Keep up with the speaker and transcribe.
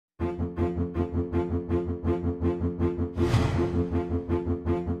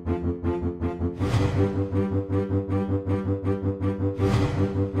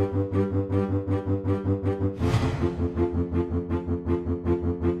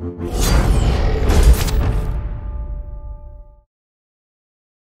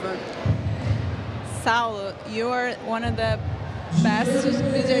Saulo, you're one of the best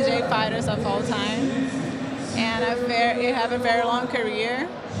BJJ fighters of all time, and you have a very long career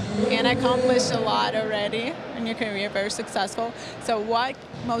and accomplished a lot already in your career, very successful. So what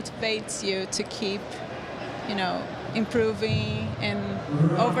motivates you to keep, improving and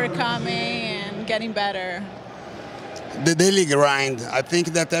overcoming and getting better? The daily grind. I think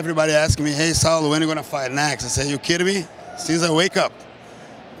that everybody asks me, hey, Saulo, when are you going to fight next? I say, you kidding me? Since I wake up.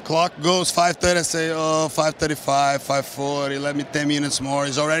 Clock goes 5:30, I say, oh, 5:35, 5:40, let me 10 minutes more.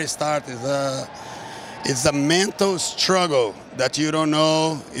 It's already started. It's a mental struggle that you don't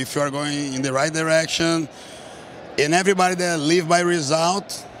know if you are going in the right direction. And everybody that live by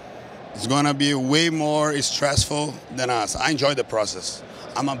result is going to be way more stressful than us. I enjoy the process.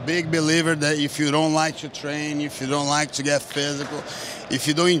 I'm a big believer that if you don't like to train, if you don't like to get physical, if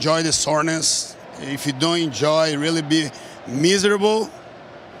you don't enjoy the soreness, if you don't enjoy really be miserable,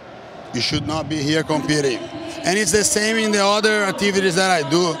 you should not be here competing. And it's the same in the other activities that I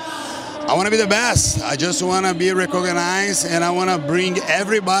do. I want to be the best. I just want to be recognized, and I want to bring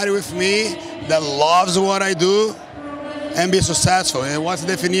everybody with me that loves what I do and be successful. And what's the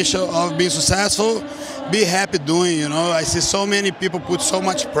definition of being successful? Be happy doing, I see so many people put so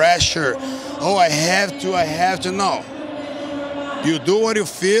much pressure. Oh, I have to. No. You do what you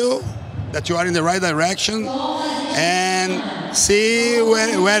feel, that you are in the right direction, and see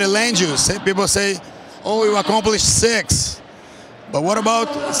where it lands you. People say, oh, you accomplished 6. But what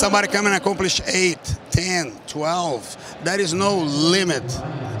about somebody coming and accomplish 8, 10, 12? There is no limit.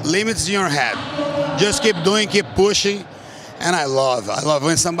 Limits in your head. Just keep doing, keep pushing. And I love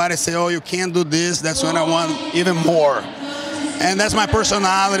when somebody say, oh, you can't do this. That's when I want even more. And that's my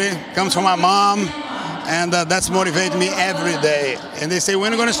personality. Comes from my mom. And that's motivates me every day. And they say,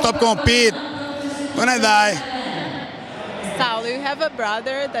 when are you going to stop compete? When I die. Saulo, you have a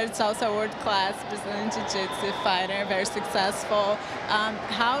brother that's also a world-class Brazilian Jiu-Jitsu fighter, very successful.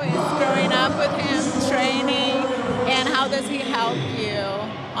 How is growing up with him, training, and how does he help you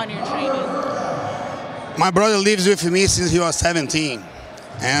on your training? My brother lives with me since he was 17,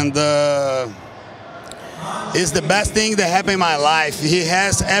 and it's the best thing that happened in my life. He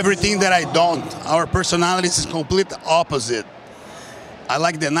has everything that I don't. Our personalities is complete opposite. I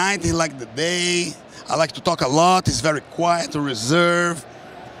like the night, he like the day. I like to talk a lot. He's very quiet, reserved.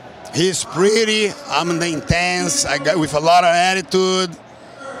 He's pretty. I'm the intense. I got with a lot of attitude.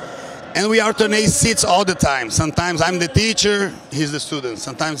 And we alternate seats all the time. Sometimes I'm the teacher, he's the student.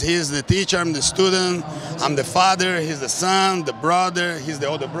 Sometimes he's the teacher, I'm the student. I'm the father, he's the son, the brother, he's the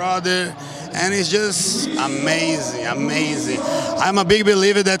older brother. And it's just amazing, amazing. I'm a big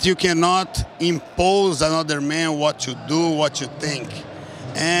believer that you cannot impose another man what to do, what you think.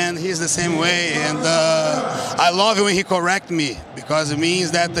 And he's the same way. And I love it when he corrects me, because it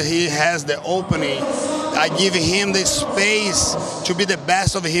means that he has the opening. I give him the space to be the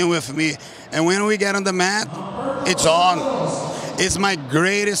best of him with me. And when we get on the mat, it's on. It's my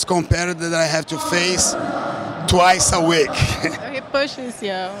greatest competitor that I have to face twice a week. So he pushes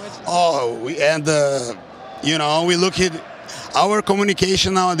you. We look at our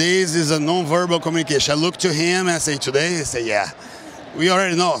communication nowadays is a non-verbal communication. I look to him and I say, today? I say, yeah. We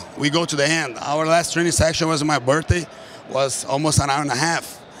already know. We go to the end. Our last training session was my birthday, was almost an hour and a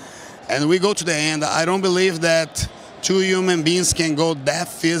half. And we go to the end. I don't believe that two human beings can go that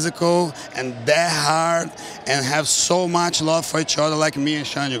physical and that hard and have so much love for each other like me and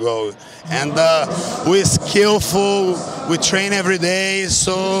Xande go. And we're skillful, we train every day,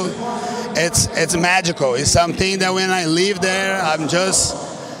 so it's magical. It's something that when I leave there, I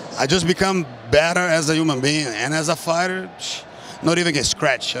just become better as a human being. And as a fighter, not even get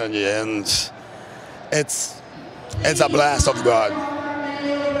scratched, and it's a blast of God.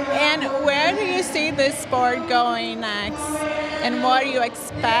 And where do you see this sport going next? And what do you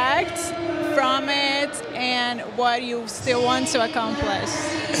expect from it? And what you still want to accomplish?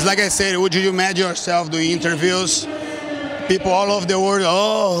 It's like I said, would you imagine yourself doing interviews? People all over the world,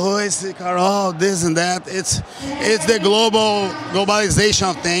 oh, who is it? Oh, this and that. It's the globalization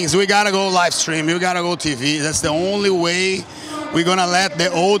of things. We gotta go live stream. We gotta go TV. That's the only way we're gonna let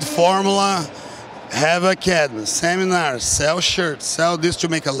the old formula have academy, seminars, sell shirts, sell this to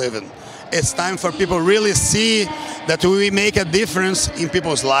make a living. It's time for people to really see that we make a difference in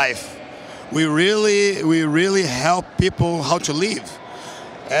people's life. We really help people how to live.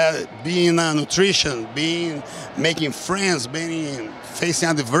 Being nutrition, making friends, facing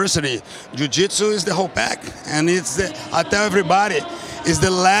adversity. Jiu-Jitsu is the whole pack, and I tell everybody, it's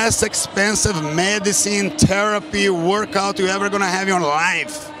the less expensive medicine, therapy, workout you're ever gonna have in your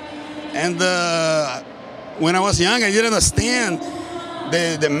life. And when I was young, I didn't understand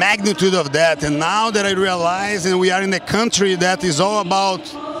the magnitude of that. And now that I realize, and we are in a country that is all about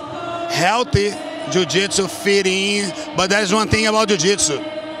healthy jiu-jitsu, fitting, but there's one thing about jiu-jitsu.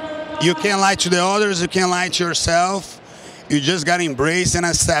 You can't lie to the others, you can't lie to yourself. You just gotta embrace and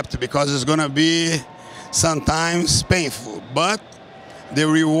accept, because it's gonna be sometimes painful. But the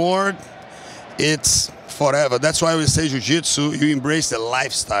reward, it's forever. That's why we say jiu-jitsu, you embrace the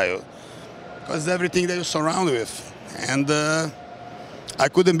lifestyle, because everything that you surround with. And I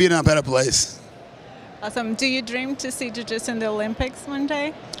couldn't be in a better place. Awesome. Do you dream to see jiu-jitsu in the Olympics one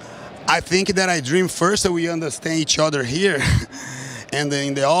day? I think that I dream first that we understand each other here. And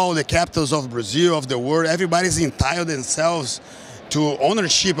in all the capitals of Brazil, of the world, everybody's entitled themselves to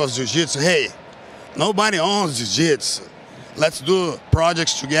ownership of jiu-jitsu. Hey, nobody owns jiu-jitsu. Let's do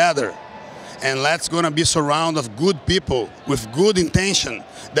projects together. And let's gonna be surrounded of good people with good intention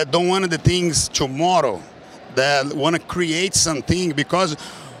that don't want the things tomorrow, that want to create something, because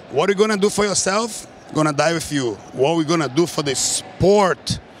what you're gonna do for yourself, gonna die with you. What we're gonna do for the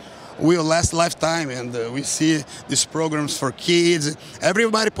sport will last lifetime. And we see these programs for kids.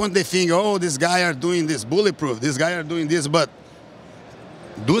 Everybody point their finger, oh, this guy are doing this bulletproof, this guy are doing this, but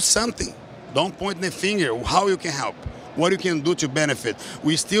do something. Don't point the finger, how you can help, what you can do to benefit.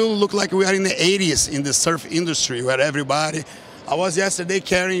 We still look like we are in the 80s in the surf industry, where everybody, I was yesterday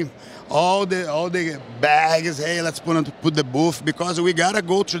carrying all the bags, hey, let's put the booth, because we gotta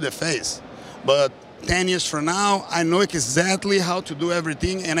go through the phase. But 10 years from now, I know exactly how to do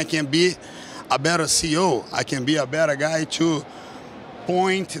everything, and I can be a better CEO. I can be a better guy to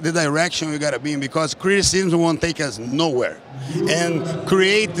point the direction we gotta be in, because criticism won't take us nowhere. And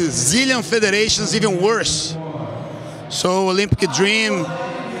create the zillion federations even worse. So Olympic dream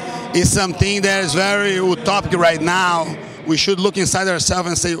is something that is very utopic right now. We should look inside ourselves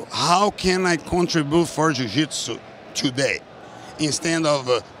and say, how can I contribute for jiu-jitsu today? Instead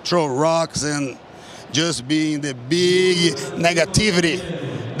of throw rocks and just being the big negativity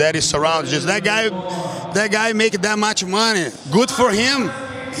that is surrounding us. That guy making that much money. Good for him.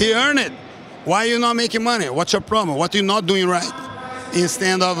 He earned it. Why are you not making money? What's your problem? What are you not doing right?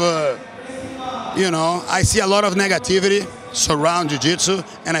 Instead of, you know, I see a lot of negativity surround jiu-jitsu,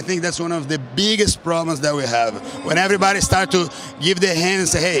 and I think that's one of the biggest problems that we have. When everybody start to give their hand and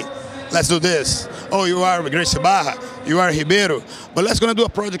say, hey, let's do this. Oh, you are Graciemag, you are Ribeiro, but let's gonna do a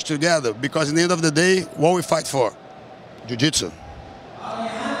project together, because in the end of the day, what we fight for? Jiu-jitsu.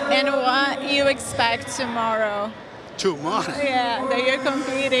 And what you expect tomorrow? Tomorrow? Yeah, that you're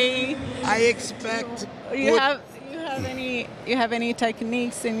competing. I expect... You have any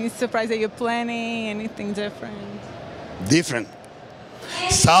techniques, any surprise that you're planning, anything different? Different.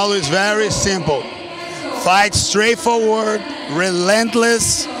 Saulo is very simple. Fight straightforward,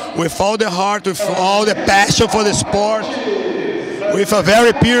 relentless, with all the heart, with all the passion for the sport, with a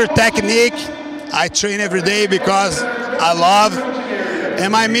very pure technique. I train every day because I love,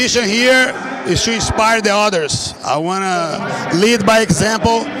 and my mission here is to inspire the others. I want to lead by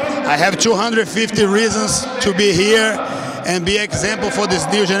example. I have 250 reasons to be here and be example for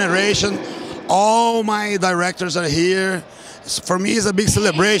this new generation. All my directors are here. For me, it's a big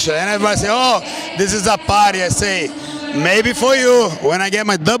celebration. And everybody say, oh, this is a party. I say, maybe for you. When I get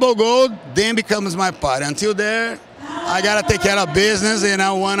my double gold, then becomes my party. Until there, I got to take care of business, and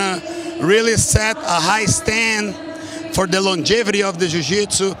I want to really set a high stand for the longevity of the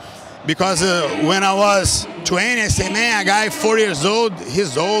jiu-jitsu. Because when I was 20, I say, man, a guy 4 years old,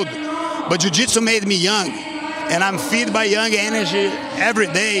 he's old. But jiu-jitsu made me young. And I'm fed by young energy every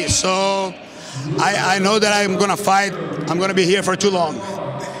day. So I know that I'm going to fight. I'm going to be here for too long.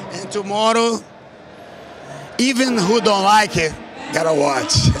 And tomorrow, even who don't like it, got to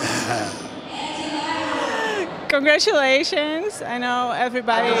watch. Congratulations. I know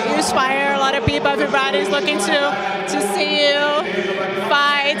everybody, you inspire a lot of people. Everybody's looking to see you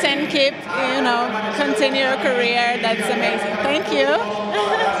fight and keep, you know, continue your career. That's amazing. Thank you.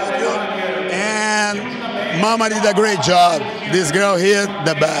 And Mama did a great job. This girl here,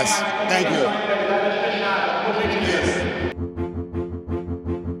 the best. Thank you.